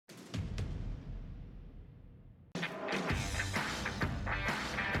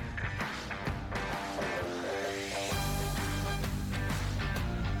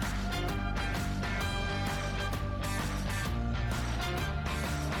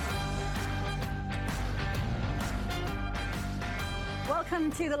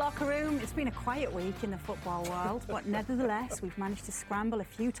Welcome to the locker room. It's been a quiet week in the football world, but nevertheless, we've managed to scramble a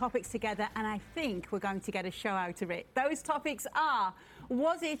few topics together, and I think we're going to get a show out of it. Those topics are: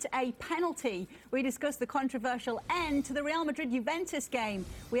 was it a penalty? We discussed the controversial end to the Real Madrid-Juventus game.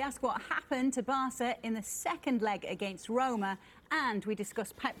 We ask what happened to Barca in the second leg against Roma, and we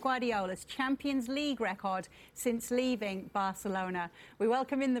discuss Pep Guardiola's Champions League record since leaving Barcelona. We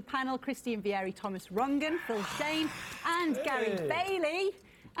welcome in the panel Christian Vieri, Thomas Rungan, Phil Shane and Gary Bailey.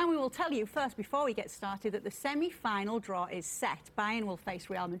 And we will tell you first, before we get started, that the semi-final draw is set. beIN will face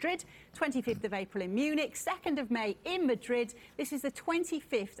Real Madrid, 25th of April in Munich, 2nd of May in Madrid. This is the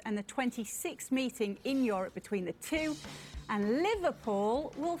 25th and the 26th meeting in Europe between the two. And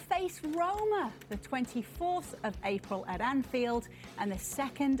Liverpool will face Roma, the 24th of April at Anfield and the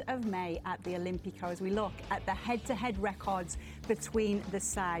 2nd of May at the Olimpico, as we look at the head-to-head records between the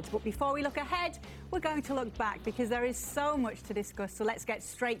sides. But before we look ahead, we're going to look back because there is so much to discuss. So let's get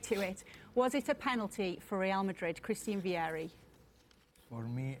straight to it. Was it a penalty for Real Madrid? Christian Vieri. For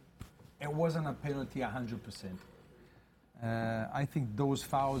me, it wasn't a penalty 100%. I think those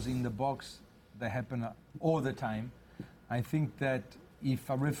fouls in the box, they happen all the time. I think that if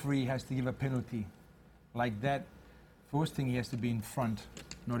a referee has to give a penalty like that, first thing he has to be in front,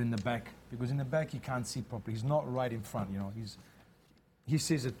 not in the back, because in the back he can't see properly. He's not right in front, you know. He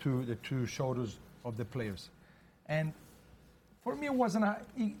sees the two shoulders of the players, and for me it wasn't a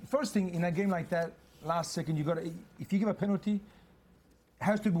first thing in a game like that. Last second, if you give a penalty, it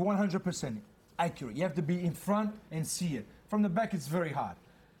has to be 100% accurate. You have to be in front and see it. From the back, it's very hard,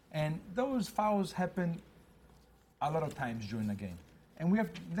 and those fouls happen a lot of times during the game, and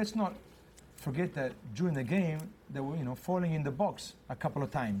let's not forget that during the game they were falling in the box a couple of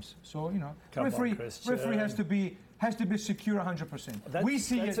times. So referee has to be secure 100%.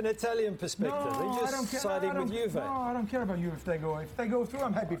 That's an Italian perspective. No, They're just siding with Juve. No, I don't care about Juve if they go through.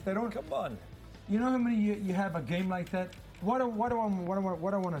 I'm happy. If they don't, come on. You know how many you have a game like that? What I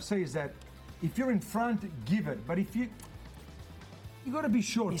want to say is that if you're in front, give it. But if you got to be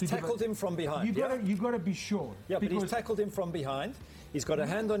sure. He's tackled him from behind. You got to be sure. Yeah, but he's tackled him from behind. He's got a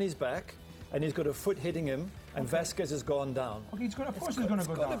hand on his back, and he's got a foot hitting him, and Vasquez has gone down. Okay, of course he's going to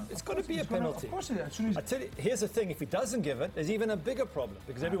go down. It's got to be a penalty. Of course it is. I tell you, here's the thing: if he doesn't give it, there's even a bigger problem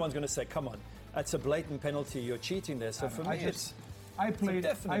because everyone's going to say, "Come on, that's a blatant penalty. You're cheating there." So for me, I played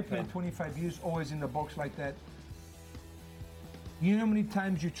 25 years always in the box like that. You know how many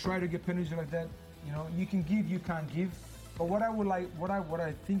times you try to get penalties like that? You can give, you can't give. But what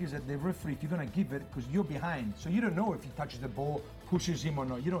I think is that the referee, if you're going to give it, because you're behind, so you don't know if he touches the ball, pushes him or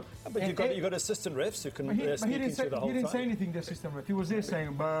not. You don't. But you've got assistant refs who can sneak into the whole He didn't say anything, the assistant ref. He was there saying,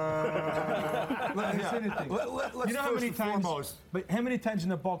 he didn't say anything. Let's how many times? But how many times in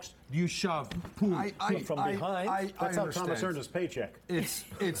the box do you shove, pull? From behind. That's how Thomas earned his paycheck. It's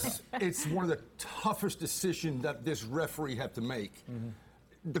one of the toughest decisions that this referee had to make. Mm-hmm.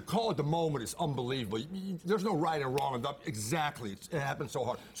 The call at the moment is unbelievable. There's no right and wrong. Exactly. It happened so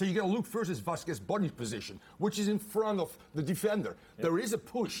hard. So you get to look first at Vasquez's body position, which is in front of the defender. Yep. There is a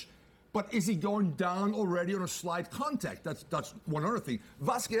push. But is he going down already on a slight contact? That's one other thing.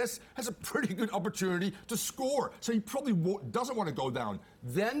 Vasquez has a pretty good opportunity to score. So he probably doesn't want to go down.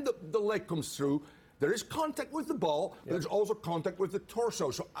 Then the leg comes through. There is contact with the ball, but there's also contact with the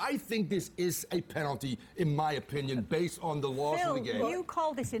torso. So I think this is a penalty, in my opinion, based on the laws of the game. Phil, you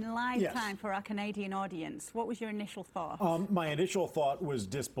called this in live time for our Canadian audience. What was your initial thought? My initial thought was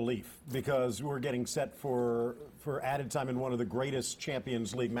disbelief, because we're getting set for added time in one of the greatest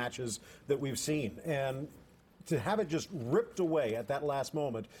Champions League matches that we've seen. And to have it just ripped away at that last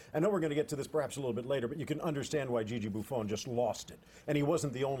moment, I know we're going to get to this perhaps a little bit later, but you can understand why Gigi Buffon just lost it. And he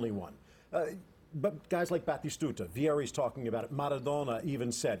wasn't the only one. But guys like Batistuta, Vieri's talking about it. Maradona even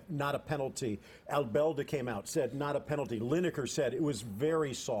said, not a penalty. Albelda came out, said, not a penalty. Lineker said it was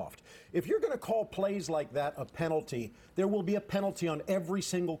very soft. If you're going to call plays like that a penalty, there will be a penalty on every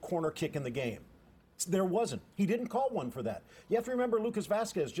single corner kick in the game. There wasn't. He didn't call one for that. You have to remember Lucas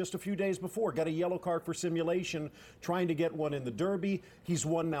Vasquez just a few days before got a yellow card for simulation, trying to get one in the Derby. He's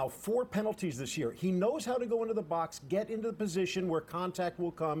won now 4 penalties this year. He knows how to go into the box, get into the position where contact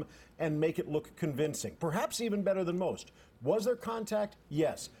will come, and make it look convincing. Perhaps even better than most. Was there contact?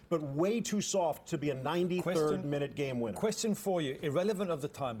 Yes, but way too soft to be a 93rd minute game winner. Question for you, irrelevant of the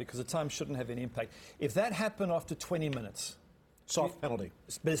time, because the time shouldn't have any impact. If that happened after 20 minutes, soft penalty.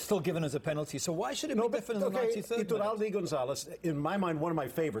 But it's still given as a penalty. So why should it be different in the 93rd minute? Iturralde Gonzalez, in my mind, one of my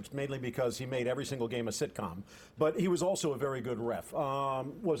favorites, mainly because he made every single game a sitcom. But he was also a very good ref.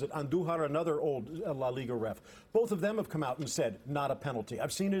 Was it Andujar, another old La Liga ref? Both of them have come out and said, not a penalty.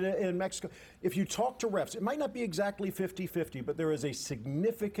 I've seen it in Mexico. If you talk to refs, it might not be exactly 50-50, but there is a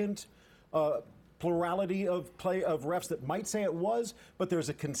significant plurality of refs that might say it was, but there's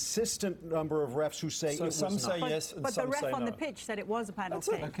a consistent number of refs who say it was not. Some say yes and but some the ref say on no. the pitch said it was a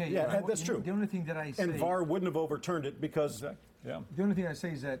penalty. That's it. Okay, Yeah, that's true. The only thing that I say, And VAR wouldn't have overturned it because Yeah. the only thing I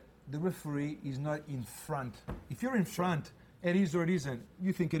say is that the referee is not in front. If you're in front, it is or it isn't.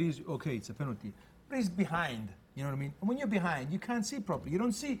 You think it is, okay, it's a penalty. But it's behind. You know what I mean? And when you're behind, you can't see properly. You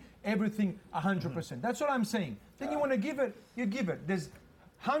don't see everything 100%. That's what I'm saying. Then you want to give it, you give it. There's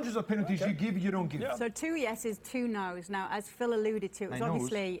hundreds of penalties you give, you don't give. Yeah. So 2 yeses, 2 noes. Now, as Phil alluded to, it was I knows.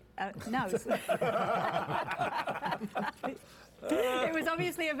 obviously noes. It was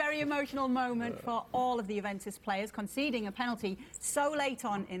obviously a very emotional moment for all of the Juventus players, conceding a penalty so late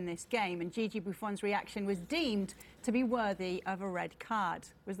on in this game, and Gigi Buffon's reaction was deemed to be worthy of a red card.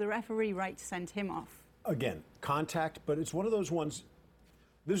 Was the referee right to send him off? again, contact, but it's one of those ones.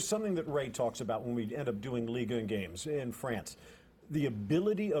 There's something that Ray talks about when we end up doing Ligue 1 games in France. The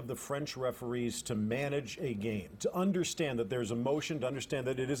ability of the French referees to manage a game, to understand that there's emotion, to understand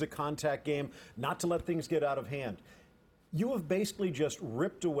that it is a contact game, not to let things get out of hand. You have basically just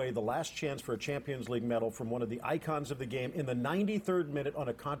ripped away the last chance for a Champions League medal from one of the icons of the game in the 93rd minute on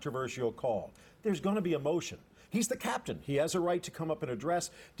a controversial call. There's going to be emotion. He's the captain. He has a right to come up and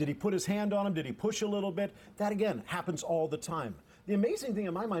address. Did he put his hand on him? Did he push a little bit? That, again, happens all the time. The amazing thing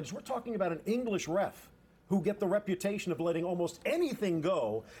in my mind is we're talking about an English ref who get the reputation of letting almost anything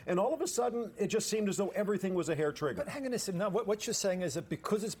go, and all of a sudden, it just seemed as though everything was a hair trigger. But hang on a second. Now, what you're saying is that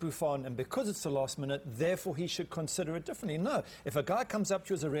because it's Buffon and because it's the last minute, therefore he should consider it differently. No. If a guy comes up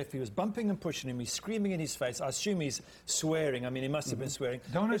to you as a ref, he was bumping and pushing him, he's screaming in his face, I assume he's swearing. I mean, he must have been swearing.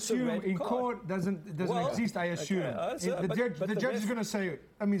 Don't It's a assume red in card. court doesn't exist, I assume. Okay, The judge is going to say,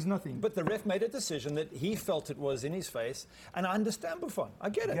 that means nothing. But the ref made a decision that he felt it was in his face, and I understand Buffon. I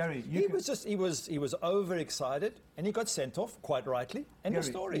get it. Gary, he was overexcited, and he got sent off quite rightly. End of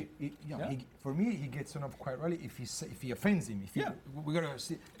Gary, story. For me, he gets sent off quite rightly if he offends him. We gotta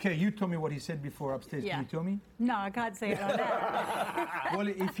see. Okay, you told me what he said before upstairs. Yeah. Can you tell me? No, I can't say it like that. Well,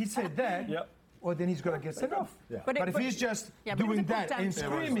 if he said that, well, then he's gonna get sent off. But if he's just doing that and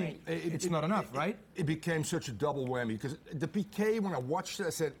screaming, it's not enough, right? It became such a double whammy because the PK, when I watched it,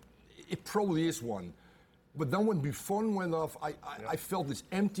 I said, it probably is one. But then when Buffon went off, I felt this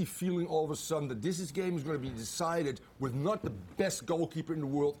empty feeling all of a sudden that this game is going to be decided with not the best goalkeeper in the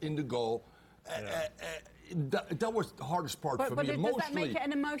world in the goal. That was the hardest part for me does emotionally. that make it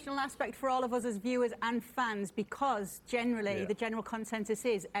an emotional aspect for all of us as viewers and fans? Because generally, the general consensus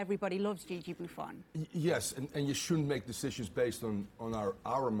is everybody loves Gigi Buffon. Yes, and you shouldn't make decisions based on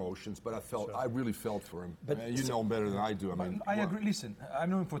our emotions, but I really felt for him. But you know him better than I do. I agree. Listen, I've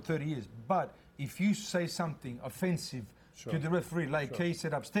known him for 30 years, but if you say something offensive to the referee, like Kay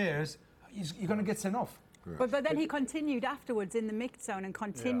said upstairs, you're going to get sent off. But then he continued afterwards in the mixed zone and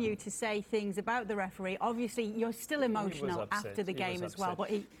continued to say things about the referee. Obviously, you're still emotional after the game as well.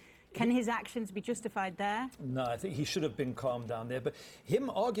 But can his actions be justified there? No, I think he should have been calmed down there. But him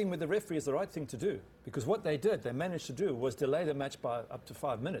arguing with the referee is the right thing to do, because what they managed to do was delay the match by up to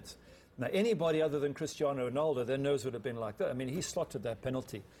 5 minutes. Now, anybody other than Cristiano Ronaldo, their nose would have been like that. I mean, he slotted that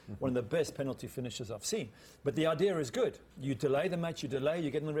penalty, one of the best penalty finishes I've seen. But the idea is good. You delay the match, you get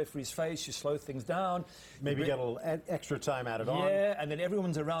in the referee's face, you slow things down. Maybe get a little extra time added on. Yeah, and then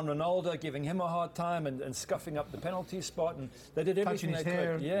everyone's around Ronaldo giving him a hard time and scuffing up the penalty spot. And they did everything Touching they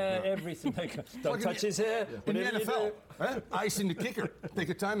his could. hair. Everything they could. Don't touch his hair. In the Whatever you NFL, do. icing the kicker. Take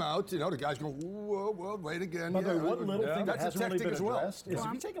a timeout. The guy's going, whoa, wait again. But one little thing that that's a hasn't really tactic been as well. addressed is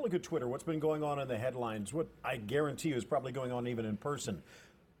if you take a look at Twitter, what's been going on in the headlines, what I guarantee you is probably going on even in person.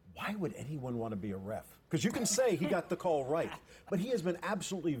 Why would anyone want to be a ref? Because you can say he got the call right, but he has been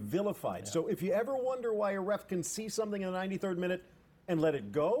absolutely vilified. So if you ever wonder why a ref can see something in the 93rd minute and let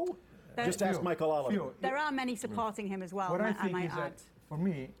it go, just ask Michael Oliver. There are many supporting him as well, What I I think might is add. that, for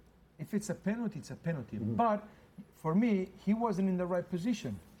me, if it's a penalty, it's a penalty. But for me, he wasn't in the right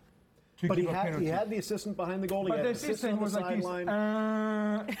position to But give he a penalty. had the assistant behind the goal. He But had the an assistant assistant on was the like this.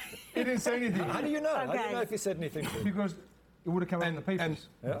 sideline. He didn't say anything. How do you know? How do you Okay. know if he said anything? Because it would have come out in the papers.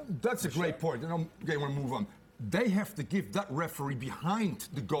 And that's a great point. Okay, I want to move on. they have to give that referee behind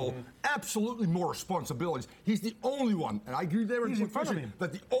the goal absolutely more responsibilities. He's the only one, and I agree there He's in front of him.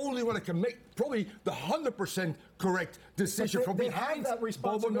 that the only one that can make probably the 100% correct decision from They behind. have that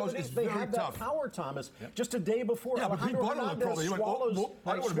responsibility. Is They very have tough. that power, Thomas. Just a day before, Yeah, but he Alejandro bottled it probably. Hernandez He went, swallows, "Oh,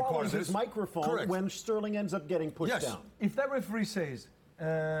 I don't wanna be part of swallows his this." microphone Correct. when Sterling ends up getting pushed Yes. down. If that referee says,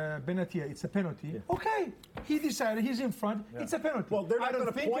 Benatia, it's a penalty, okay. He decided, he's in front, it's a penalty. Well, they're not I going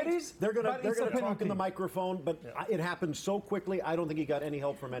don't to think point. it is, They're going but to it's a talk in penalty. the microphone, but it happened so quickly. I don't think he got any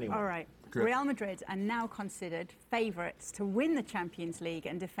help from anyone. All right. Good. Real Madrid are now considered favourites to win the Champions League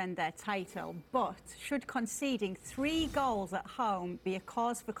and defend their title. But should conceding 3 goals at home be a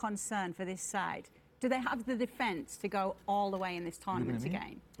cause for concern for this side? Do they have the defence to go all the way in this tournament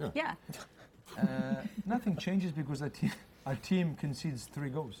again? Yeah. Nothing changes because a team concedes 3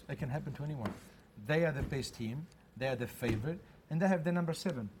 goals. It can happen to anyone. They are the best team, they are the favorite, and they have the number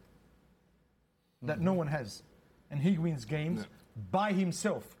 7 that no one has. And he wins games by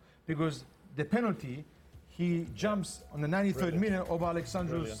himself because the penalty, he jumps on the 93rd minute over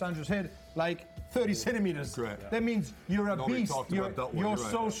Alexandru Sancho's head like 30 centimeters. Correct. That means you're a Nobody beast. talked You're, about that one. you're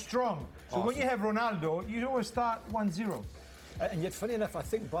You're so right. strong. So when Awesome. you have Ronaldo, you always start 1-0. And yet, funny enough, I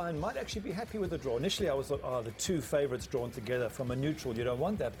think Bayern might actually be happy with the draw. Initially, I was like, the 2 favourites drawn together from a neutral. You don't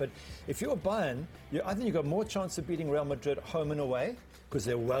want that. But if you're Bayern, I think you've got more chance of beating Real Madrid home and away because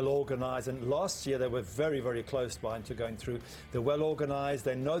they're well organised. And last year, they were very, very close, Bayern, to going through. They're well organised.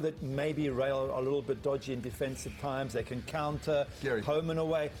 They know that maybe Real are a little bit dodgy in defence at times. They can counter Gary. home and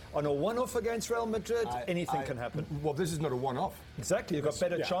away. On a one-off against Real Madrid, anything can happen. Well, this is not a one-off. Exactly. You've got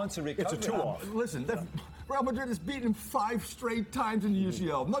better chance of recovery. It's a 2-off. Listen, Real Madrid has beaten 5 straight times in the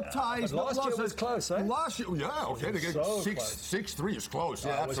UCL. Not ties, But not last year losses. was close, eh? Last year, yeah, okay. They get So 6-3 is close.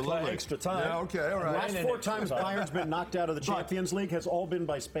 Yeah, it was absolutely. extra time. Yeah, okay, all right. Last Right. 4 times Bayern's been knocked out of the Champions League has all been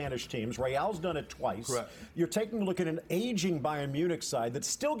by Spanish teams. Real's done it twice. Correct. You're taking a look at an aging Bayern Munich side that's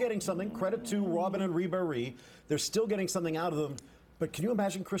still getting something. Credit to Robin and Ribéry. They're still getting something out of them. But can you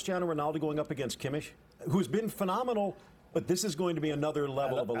imagine Cristiano Ronaldo going up against Kimmich, who's been phenomenal? But this is going to be another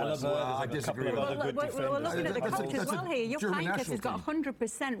level of a lesson. I disagree. Well, we're looking at the That's a- coach as that's a well here. German Juventus national has got a team.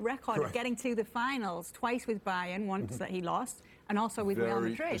 100% record of Correct. getting to the finals, twice with Bayern, once that he lost, and also with Real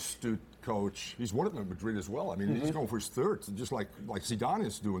Very Madrid. astute coach. He's won it in Madrid as well. I mean, he's going for his 3rd, just like Zidane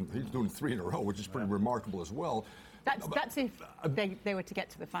is doing. He's doing 3 in a row, which is pretty remarkable as well. That's if they were to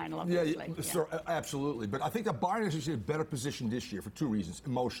get to the final, Yeah, obviously. sure, absolutely. But I think that Bayern is actually in a better position this year for 2 reasons,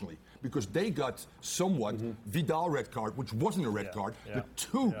 emotionally. Because they got somewhat Vidal red card, which wasn't a red card. The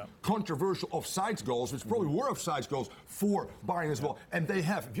 2 controversial offsides goals, which probably were offsides goals for Bayern as well. And they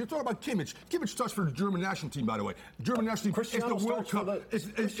have. If you're talking about Kimmich starts for the German national team, by the way. German national team Cristiano is the World starts for Cup. the- Is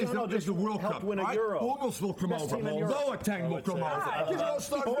Cristiano the World helped Cup. win a right? Euro. Almost will come Best over. team in Europe. Boateng will come over. You know,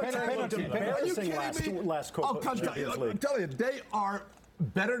 start for Boateng looked Are you embarrassing kidding me? last Copa Champions League. I'm telling you, they are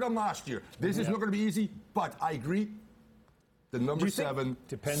better than last year. This is not going to be easy, but I agree. The number 7,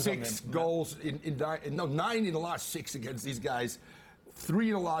 Depends on 6 them. goals in 9 in the last 6 against these guys, 3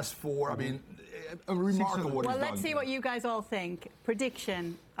 in the last 4. I mean, remarkable what Well, he's done. let's see what you guys all think.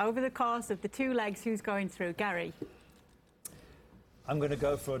 Prediction over the course of the 2 legs, who's going through? Gary? I'm going to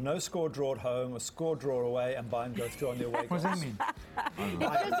go for a no-score draw at home, a score draw away, and Bayern go through on the away What goal. does that mean?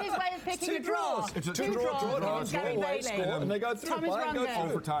 It's just his way of picking a draw. It's a 2 two draws draws, against Gary away, Bailey. score, and they go through. Tom is Bayern wrong go there. through.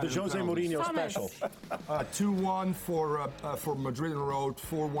 overtime. The Jose penalties. Mourinho Thomas. special. 2-1 for Madrid on the road,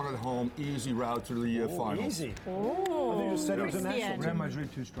 4-1 at home. Easy route to the finals. Easy. Oh, I think you said it was a national Christian. Real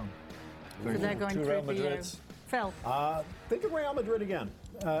Madrid too strong. So they're going 2 through Real for you. Madrids. Phil? Think of Real Madrid again.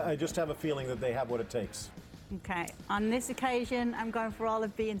 I just have a feeling that they have what it takes. Okay, on this occasion, I'm going for all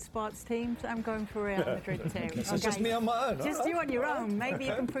of beIN sports teams. I'm going for Real Madrid too. It's just me on my own. Just you on your own. Maybe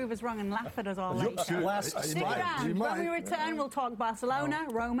you can prove us wrong and laugh at us all later. Last You Stick might. around. You When we might. return, we'll talk Barcelona,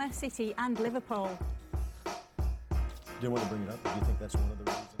 Roma, City, and Liverpool. Didn't want to bring it up, but do you think that's one of the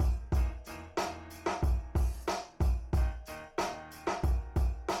reasons?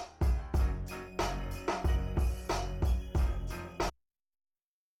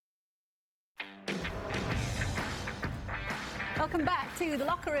 Welcome back to the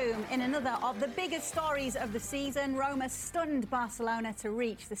locker room in another of the biggest stories of the season. Roma stunned Barcelona to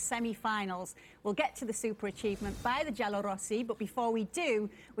reach the semi-finals. We'll get to the super achievement by the Giallorossi, but before we do,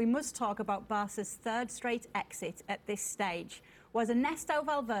 we must talk about Barca's 3rd straight exit at this stage. Was Ernesto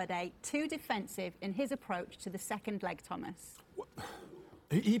Valverde too defensive in his approach to the second leg, Thomas?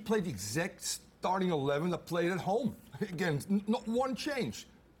 He played the exact starting 11 that played at home. Again, not one change.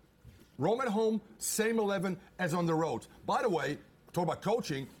 Rome at home, same 11 as on the road. By the way, talk about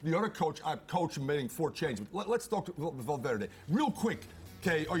coaching. The other coach, I've coached him making 4 changes. Let's talk to Valverde. Real quick,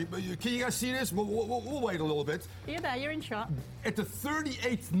 Okay, can you guys see this? We'll wait a little bit. You're there, you're in shot. At the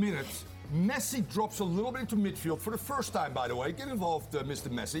 38th minute, Messi drops a little bit into midfield for the first time, by the way. Get involved, Mr.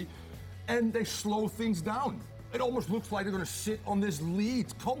 Messi. And they slow things down. It almost looks like they're going to sit on this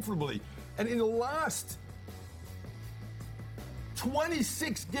lead comfortably. And in the last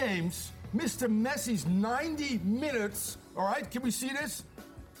 26 games, Mr. Messi's 90 minutes, all right, can we see this?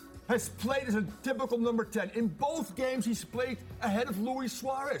 Has played as a typical number 10. In both games, he's played ahead of Luis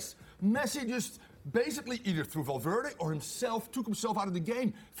Suarez. Messi just basically either through Valverde or himself took himself out of the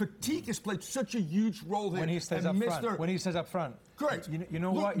game. Fatigue has played such a huge role here. When he stays up front. When he stays up front. Correct. You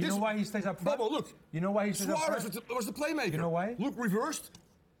know why? You know why he stays up front? Bobo, look. You know why he stays up front? Suarez was the playmaker. You know why? Look, reversed.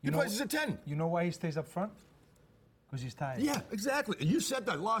 He plays as a 10. You know why he stays up front? Because he's tired. Yeah, exactly. You said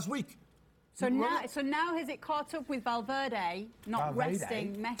that last week. So now has it caught up with Valverde not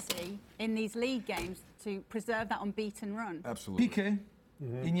resting Messi in these league games to preserve that unbeaten run? Absolutely. Piqué,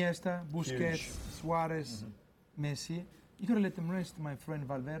 Iniesta, Busquets, Suarez, Messi. You gotta let them rest, my friend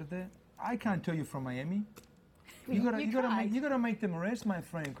Valverde. I can't tell you from Miami. You gotta make them rest, my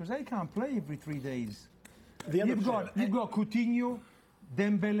friend, because they can't play every 3 days. You've got Coutinho,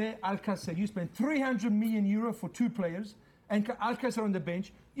 Dembele, Alcacer. You spend 300 million euro for 2 players, and Alcacer on the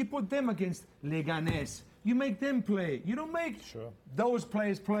bench. You put them against Leganés. You make them play. You don't make those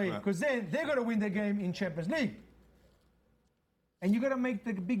players play, because then they're gonna win the game in Champions League. And you got to make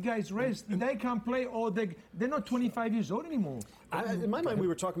the big guys rest. They can't play, or they're not 25 years old anymore. In my mind, we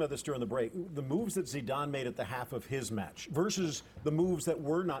were talking about this during the break. The moves that Zidane made at the half of his match versus the moves that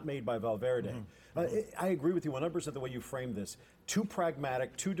were not made by Valverde. I agree with you 100% the way you framed this. Too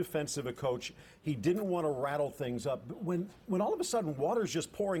pragmatic, too defensive a coach. He didn't want to rattle things up. But when all of a sudden water's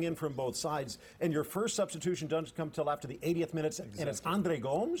just pouring in from both sides, and your first substitution doesn't come till after the 80th minute, and it's Andre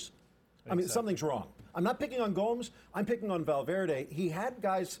Gomes, I mean, something's wrong. I'm not picking on Gomes. I'm picking on Valverde. He had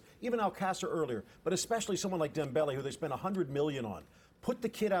guys, even Alcacer earlier, but especially someone like Dembele, who they spent $100 million on. Put the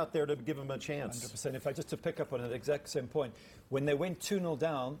kid out there to give him a chance. 100%. In fact, just to pick up on the exact same point, when they went 2-0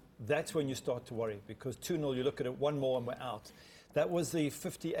 down, that's when you start to worry, because 2-0, you look at it, one more and we're out. That was the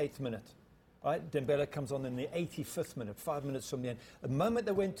 58th minute. Right? Dembele comes on in the 85th minute, 5 minutes from the end. The moment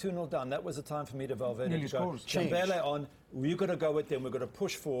they went 2-0 down, that was the time for me to Valverde to go. Dembele on, we've got to go with them, we've got to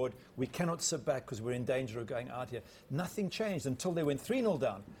push forward. We cannot sit back because we're in danger of going out here. Nothing changed until they went 3-0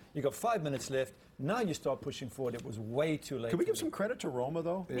 down. You got 5 minutes left. Now you start pushing forward. It was way too late. Can we give some credit to Roma,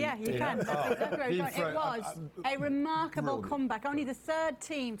 though? Yeah, you can. It was a remarkable comeback. Only the third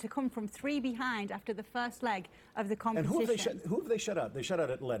team to come from 3 behind after the first leg of the competition. And who have they shut out? They shut out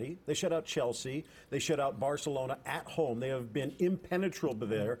Atleti. They shut out Chelsea. They shut out Barcelona at home. They have been impenetrable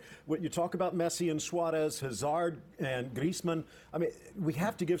there. When you talk about Messi and Suarez, Hazard and Griezmann, I mean, we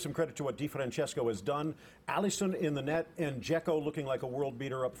have to give some credit to what Di Francesco has done. Alisson in the net and Dzeko looking like a world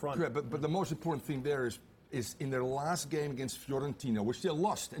beater up front. Correct, but the most important thing there is in their last game against Fiorentina, which they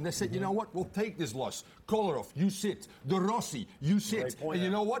lost, and they said, you know what, we'll take this loss. Kolarov, you sit. De Rossi, you sit. And you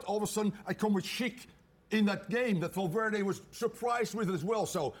know what? All of a sudden, I come with Schick in that game that Valverde was surprised with as well.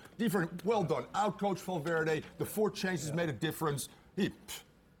 So, well done. Outcoached Valverde. The 4 changes made a difference.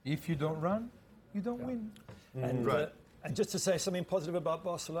 If you don't run, you don't win. And just to say something positive about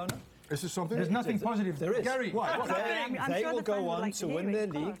Barcelona. Is there something? There's nothing positive. There is. Gary, They will go on to win their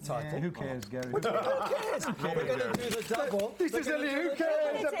league title. who cares, Gary? Who cares? We're going to do the double. This is who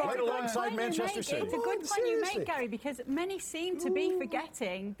cares? Right alongside Manchester City. It's a good point you make, Gary, because many seem to be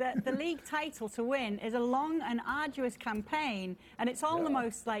forgetting that the league title to win is a long and arduous campaign, and it's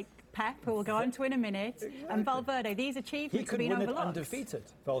almost like Pep, who will go on to in a minute, and Valverde. These achievements have been overlooked. He could win it undefeated,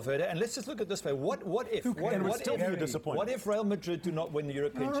 Valverde. And let's just look at it this way. What if Real Madrid do not win the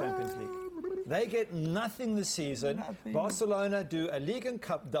European Champions League? They get nothing this season. Barcelona do a League and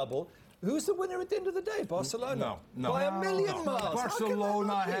Cup double. Who's the winner at the end of the day? Barcelona. No. By a million miles.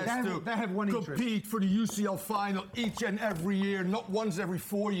 Barcelona has to compete for the UCL final each and every year, not once every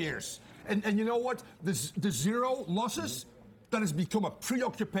 4 years. And you know what? The 0 losses, that has become a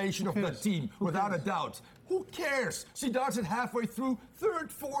preoccupation of the team, without a doubt. Who cares? Zidane's at halfway through,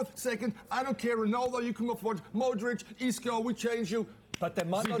 3rd, 4th, 2nd. I don't care. Ronaldo, you come up for Modric, Isco, we change you. But they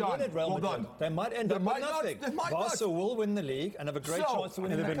might not win it, Real Madrid. They might end up with nothing. Barca will win the league and have a great chance to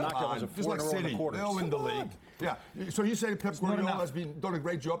win the cup. Just like City, they'll win the league. Yeah. So you say Pep Guardiola has done a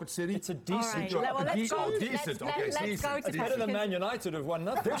great job at City? It's a decent job. Well, let's go. Decent. It's better than Man United have won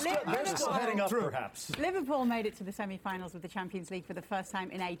nothing. They're still heading up, perhaps. Liverpool made it to the semi-finals of the Champions League for the first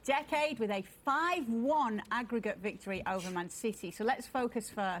time in a decade with a 5-1 aggregate victory over Man City. So let's focus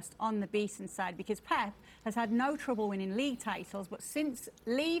first on the beaten side, because Pep has had no trouble winning league titles, but since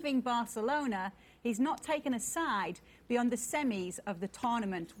leaving Barcelona, He's not taken a side beyond the semis of the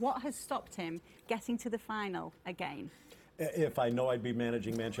tournament. What has stopped him getting to the final again? If I know I'd be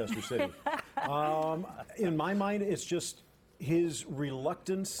managing Manchester City. In my mind, it's just his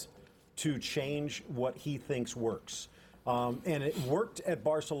reluctance to change what he thinks works. And it worked at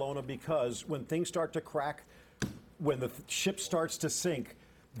Barcelona because when things start to crack, when the ship starts to sink,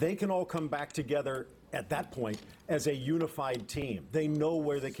 they can all come back together at that point as a unified team. They know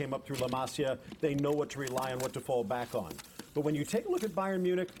where they came up through La Masia. They know what to rely on, what to fall back on. But when you take a look at Bayern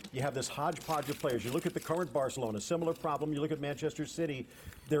Munich, you have this hodgepodge of players. You look at the current Barcelona, similar problem. You look at Manchester City,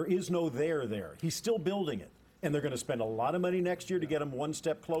 there is no there. He's still building it. And they're going to spend a lot of money next year to get him one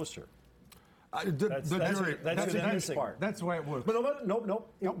step closer. That's a huge part. That's why it works. But no.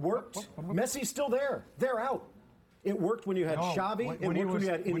 It worked. Messi's still there. They're out. It worked when you had Xavi. It worked when you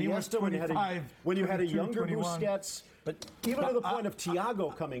had Iniesta. When you had a younger 21. Busquets. But even to the point of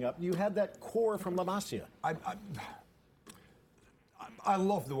Thiago coming up, you had that core from La Masia. I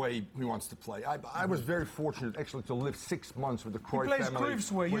love the way he wants to play. I was very fortunate, actually, to live 6 months with the Cruyff plays family.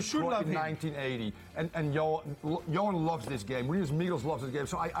 Cruyff's way. You with should Cruyff love in him. 1980. And Johan loves this game. Rios Migos loves this game.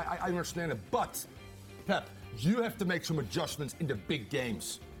 So I understand it. But, Pep, you have to make some adjustments in the big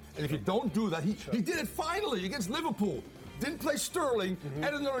games. And if you don't do that, he did it finally against Liverpool. Didn't play Sterling,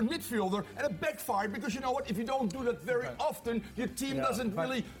 added another midfielder, and it backfired because you know what? If you don't do that very often, your team doesn't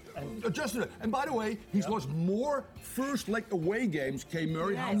really adjust to it. And by the way, he's lost more first leg away games, K.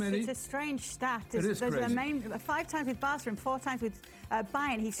 Murray. Yes, how many? it's a strange stat. It is crazy. 5 times with Barca and 4 times with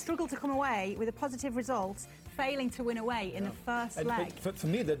Bayern. He struggled to come away with a positive result, failing to win away in the first leg. For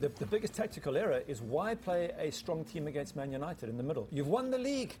me, the biggest tactical error is why play a strong team against Man United in the middle? You've won the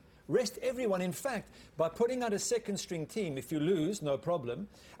league. Rest everyone. In fact, by putting out a second-string team, if you lose, no problem.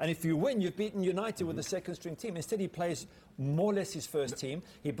 And if you win, you've beaten United with a second-string team. Instead, he plays more or less his first team.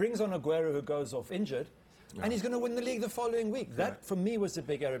 He brings on Aguero, who goes off injured. And he's going to win the league the following week. That, for me, was the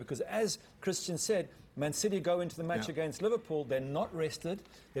big error because, as Christian said, Man City go into the match against Liverpool. They're not rested.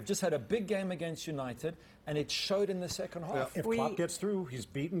 They've just had a big game against United, and it showed in the second half. If Klopp gets through, he's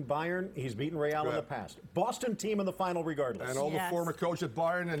beaten Bayern, he's beaten Real in the past. Boston team in the final regardless. And all the former coaches at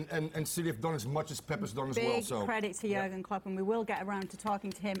Bayern and City have done as much as Pep has done as well. Big credit to Jurgen Klopp, and we will get around to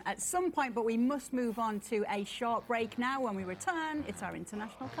talking to him at some point, but we must move on to a short break now. When we return, it's our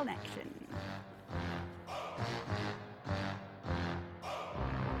international connection.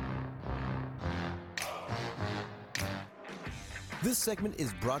 This segment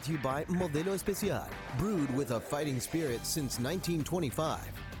is brought to you by Modelo Especial, brewed with a fighting spirit since 1925.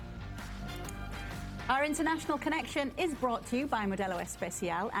 Our international connection is brought to you by Modelo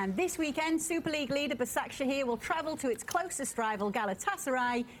Especial, and this weekend, Super League leader Başakşehir will travel to its closest rival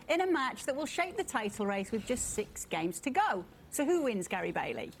Galatasaray in a match that will shape the title race with just 6 games to go. So who wins, Gary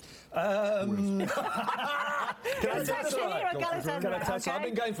Bailey? Galatasaray. Galatasaray. I've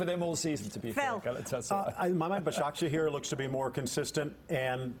been going for them all season, to be fair. Galatasaray. In my mind, Başakşehir looks to be more consistent,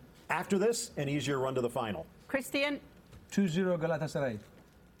 and after this, an easier run to the final. Christian? 2-0 Galatasaray.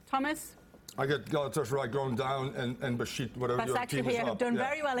 Thomas? I get Galatasaray going down and Bashit, whatever your team is Başakşehir have up. done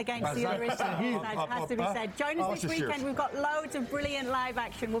very well against the other Istanbul side, has to be up. said. Join us this weekend. We've got loads of brilliant live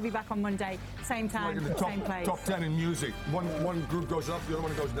action. We'll be back on Monday, same Like time, in the same place. top 10 in music. One group goes up, the other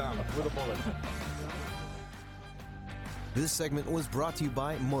one goes down with a bullet. This segment was brought to you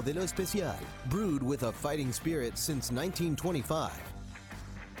by Modelo Especial, brewed with a fighting spirit since 1925.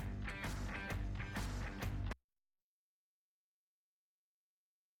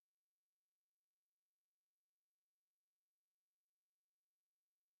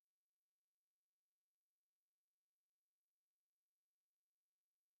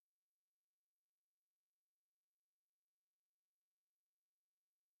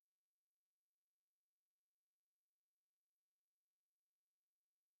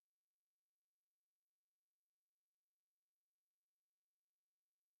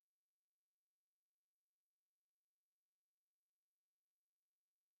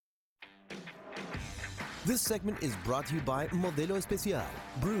 This segment is brought to you by Modelo Especial,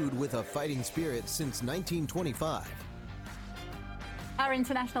 brewed with a fighting spirit since 1925. Our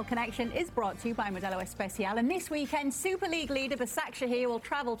international connection is brought to you by Modelo Especial, and this weekend, Super League leader Başakşehir will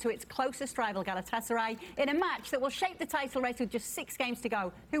travel to its closest rival Galatasaray in a match that will shape the title race with just 6 games to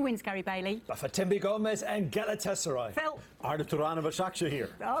go. Who wins, Gary Bailey? Bafétembi Gomez and Galatasaray. Phil? Arda Turan and Başakşehir.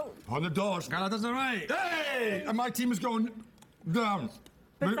 Oh, On the doors, Galatasaray. Hey! And my team is going down.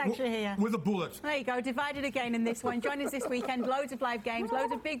 Başakşehir. With a bullet. There you go, divided again in this one. Join us this weekend, loads of live games,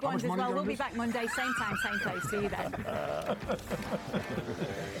 loads of big ones much as money well. you We'll gonna be back Monday, same time, same place. See you then.